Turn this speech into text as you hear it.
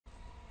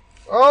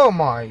Oh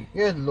my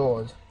good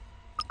lord.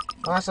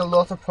 That's a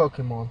lot of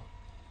Pokemon.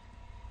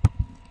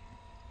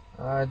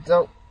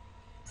 Don't...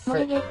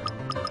 Mogeko.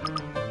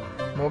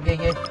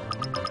 Mogege.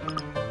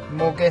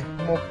 Moge.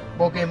 Moi.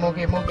 Moge.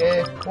 Moge.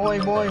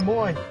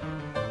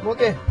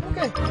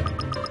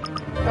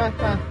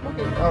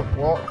 Oh,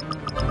 what?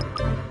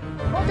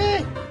 Moge!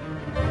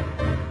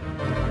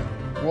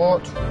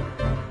 What?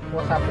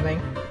 What's happening?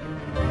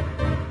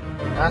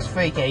 That's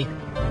freaky.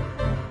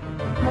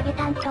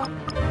 Moge-tan-to,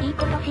 ii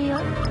koto hiyo.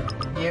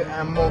 You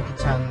and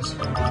Morgitans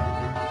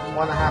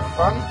wanna have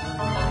fun?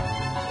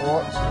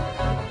 What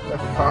the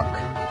fuck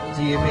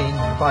do you mean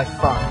by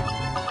fun?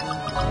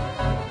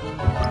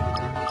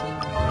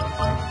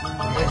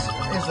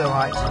 Is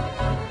alright.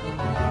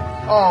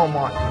 Oh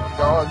my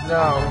god,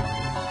 no.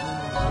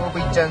 We'll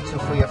be gentle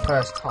for your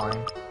first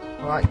time.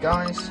 Alright,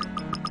 guys?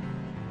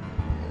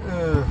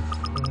 Ugh,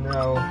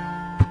 no.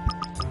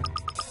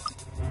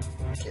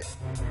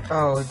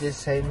 Oh, it did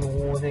say in the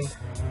warning.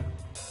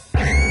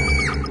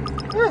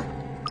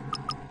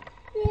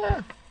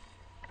 Yeah.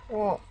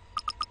 What?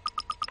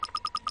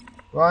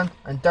 Run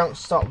and don't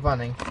stop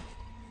running.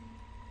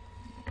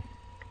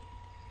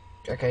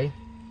 Okay.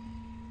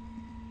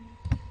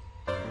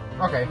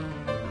 Okay.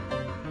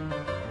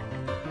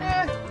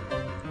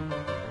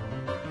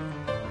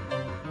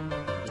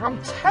 I'm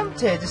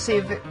tempted to see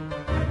if it...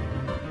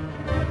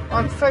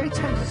 I'm very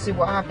tempted to see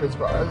what happens,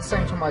 but at the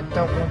same time I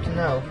don't want to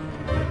know.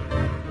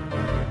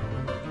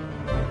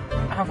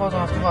 How far do I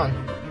have to run?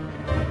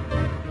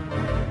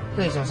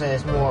 Please don't say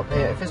there's more up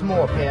here. If there's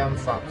more up here, I'm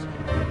fucked.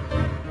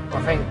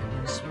 I think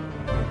it's...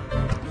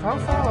 How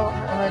far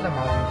ahead am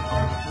I?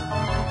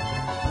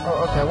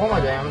 Oh, okay, what am I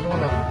doing? I'm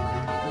doing a...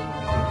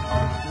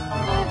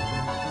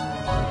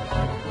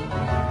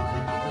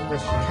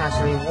 Just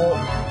casually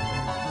walk.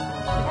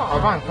 Oh, I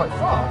ran quite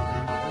far.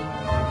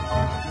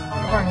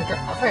 I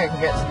think I can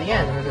get to the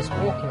end and just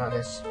walking like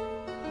this.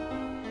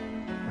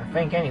 I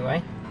think,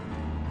 anyway.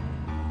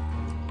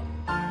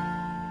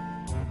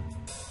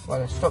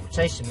 Well, stop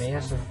chasing me,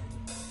 that's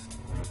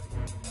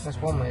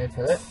one way to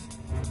put it.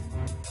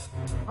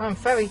 I'm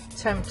very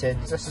tempted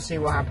just to see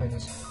what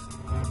happens.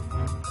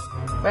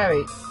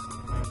 Very...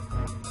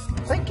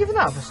 Have they given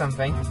up or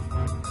something?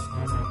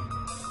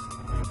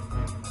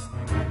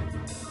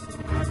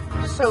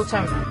 So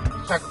tempted.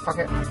 Fuck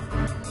it.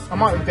 I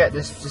might regret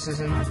this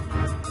decision,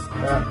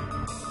 but...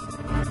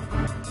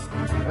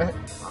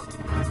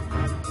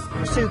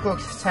 If it's too good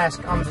to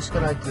task, I'm just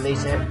gonna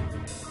delete it.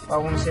 I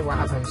want to see what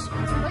happens.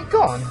 They're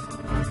gone.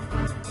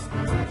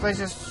 They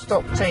just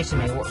stop chasing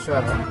me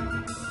whatsoever.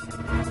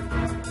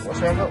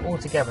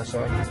 Altogether,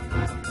 sorry.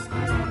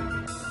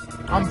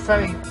 I'm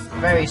very,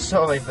 very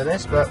sorry for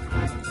this, but...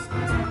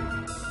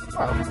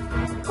 Well,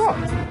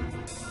 gone.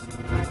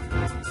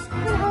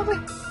 Where are they?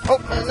 Oh,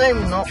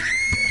 no, not.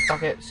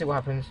 Fuck it, see what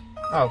happens.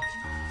 Oh.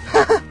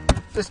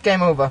 Just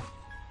game over.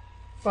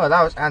 Well,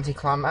 that was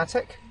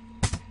anticlimactic.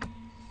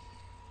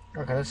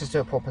 Okay, let's just do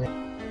it properly.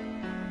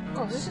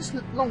 Oh, this is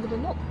longer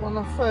than when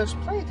I first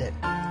played it.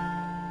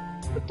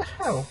 What the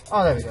hell?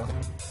 Oh, there we go.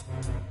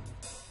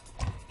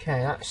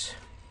 Okay, that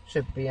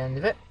should be the end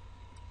of it.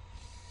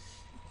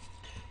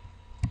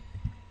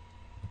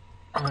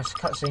 Oh, it's a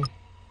cutscene.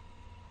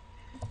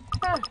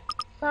 Ah,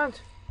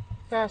 found.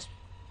 Gasp.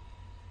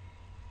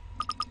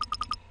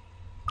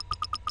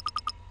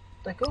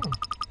 They're gone.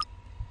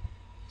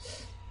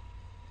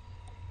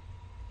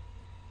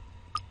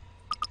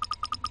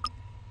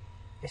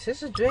 Is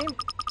this a dream?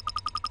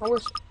 I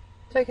was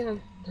taking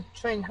the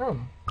train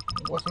home,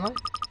 wasn't I?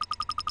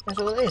 That's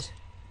all it is.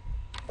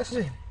 That's a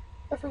dream.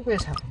 Everything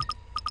weird's happened.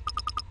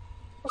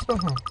 What's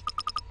going on?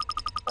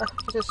 I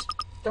just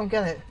don't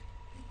get it.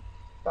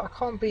 But I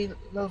can't be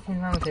loafing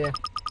around here.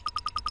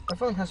 My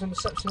phone has no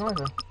reception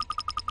either.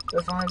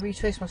 But if I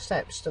retrace my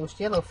steps, those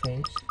yellow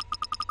things...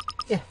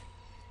 Yeah,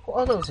 what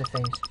are those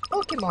things?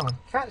 Pokemon!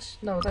 Cats?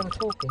 No, they were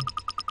talking.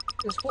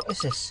 What is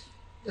this?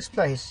 This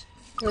place?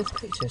 Those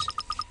creatures?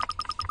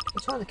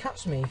 They're trying to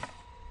catch me.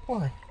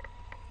 Why?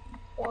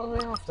 What are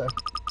they after?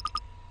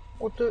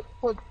 What do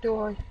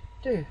I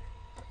do?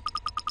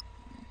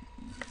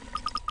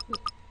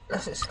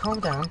 Let's just calm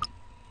down.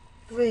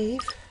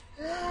 Breathe.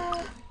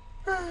 Yeah.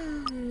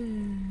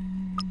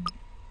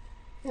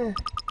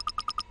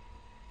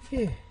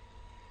 Phew.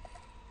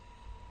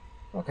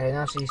 Okay,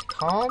 now she's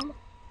calm,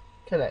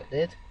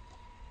 collected.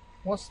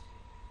 What's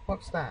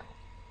that?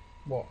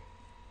 What?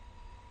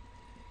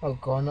 Oh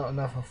god, not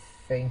another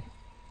thing.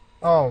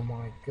 Oh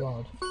my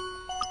god.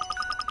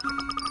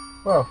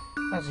 Whoa,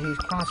 that's a huge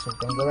castle.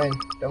 Don't go in.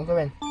 Don't go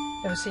in.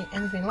 Never seen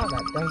anything like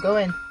that. Don't go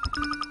in.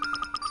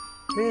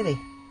 Really?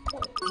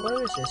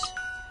 Where is this?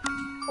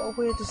 What a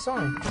weird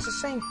design. It's the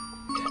same.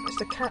 It's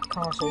the cat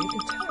castle. You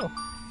can tell.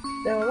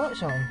 There are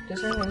lights on.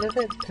 Does anyone live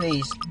it?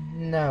 Please,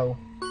 no.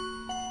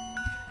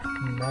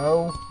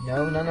 No.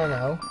 No.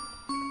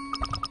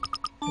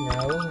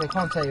 No, they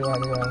can't tell you how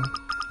to go.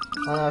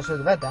 I know I should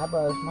have read that,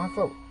 but it's my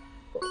fault.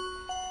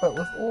 But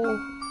with all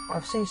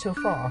I've seen so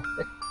far,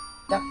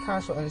 that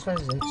castle and its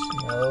residents?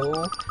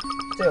 No.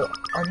 Still,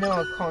 I know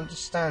I can't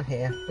just stand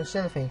here. The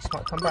silly things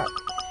might come back.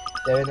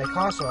 They're in the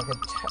castle,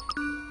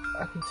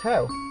 I can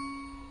tell.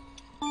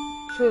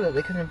 Sure that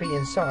they couldn't be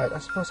inside. I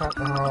suppose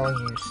oh,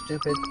 you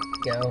stupid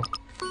girl.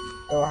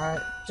 Oh, I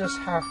just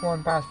have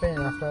one bad feeling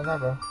after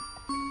another.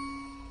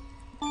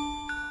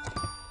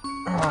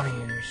 Oh,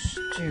 you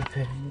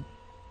stupid.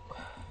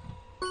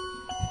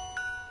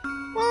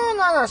 Well,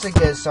 no, that's a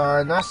good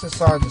sign. That's the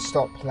sign to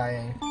stop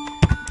playing.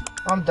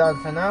 I'm done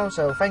for now,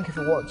 so thank you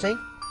for watching.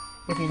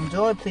 If you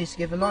enjoyed, please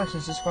give a like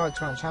and subscribe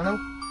to my channel.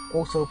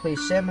 Also, please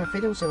share my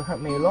videos, it will help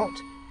me a lot.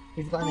 If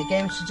you've got any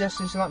game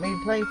suggestions you'd like me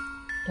to play,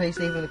 please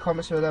leave in the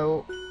comments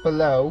below,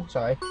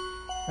 and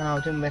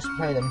I'll do my best to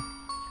play them.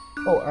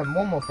 Oh, and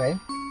one more thing.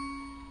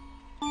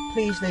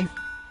 Please leave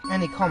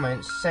any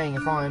comments saying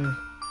if I'm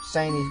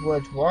saying these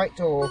words right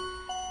or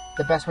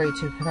the best way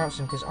to pronounce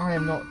them, because I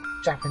am not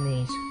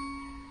Japanese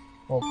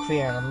or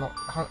Korean.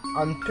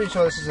 I'm pretty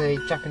sure this is a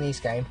Japanese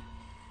game,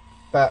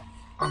 but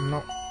I'm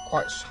not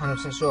quite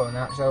 100% sure on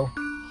that. So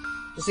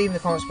just leave in the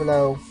comments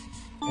below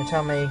and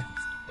tell me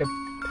the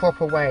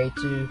proper way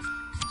to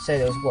say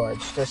those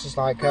words. This is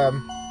like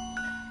Mogeko.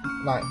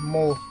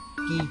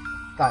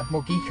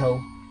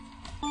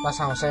 That's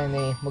how I'm saying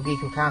the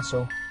Mogeko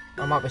Castle.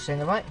 I might be saying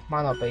it right,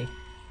 might not be.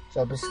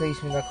 So just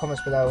leave me in the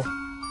comments below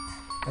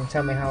and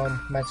tell me how I'm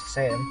meant to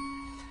say them.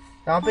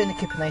 Now I've been the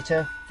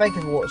Kippernator. Thank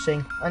you for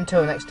watching.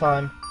 Until next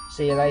time,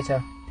 see you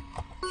later.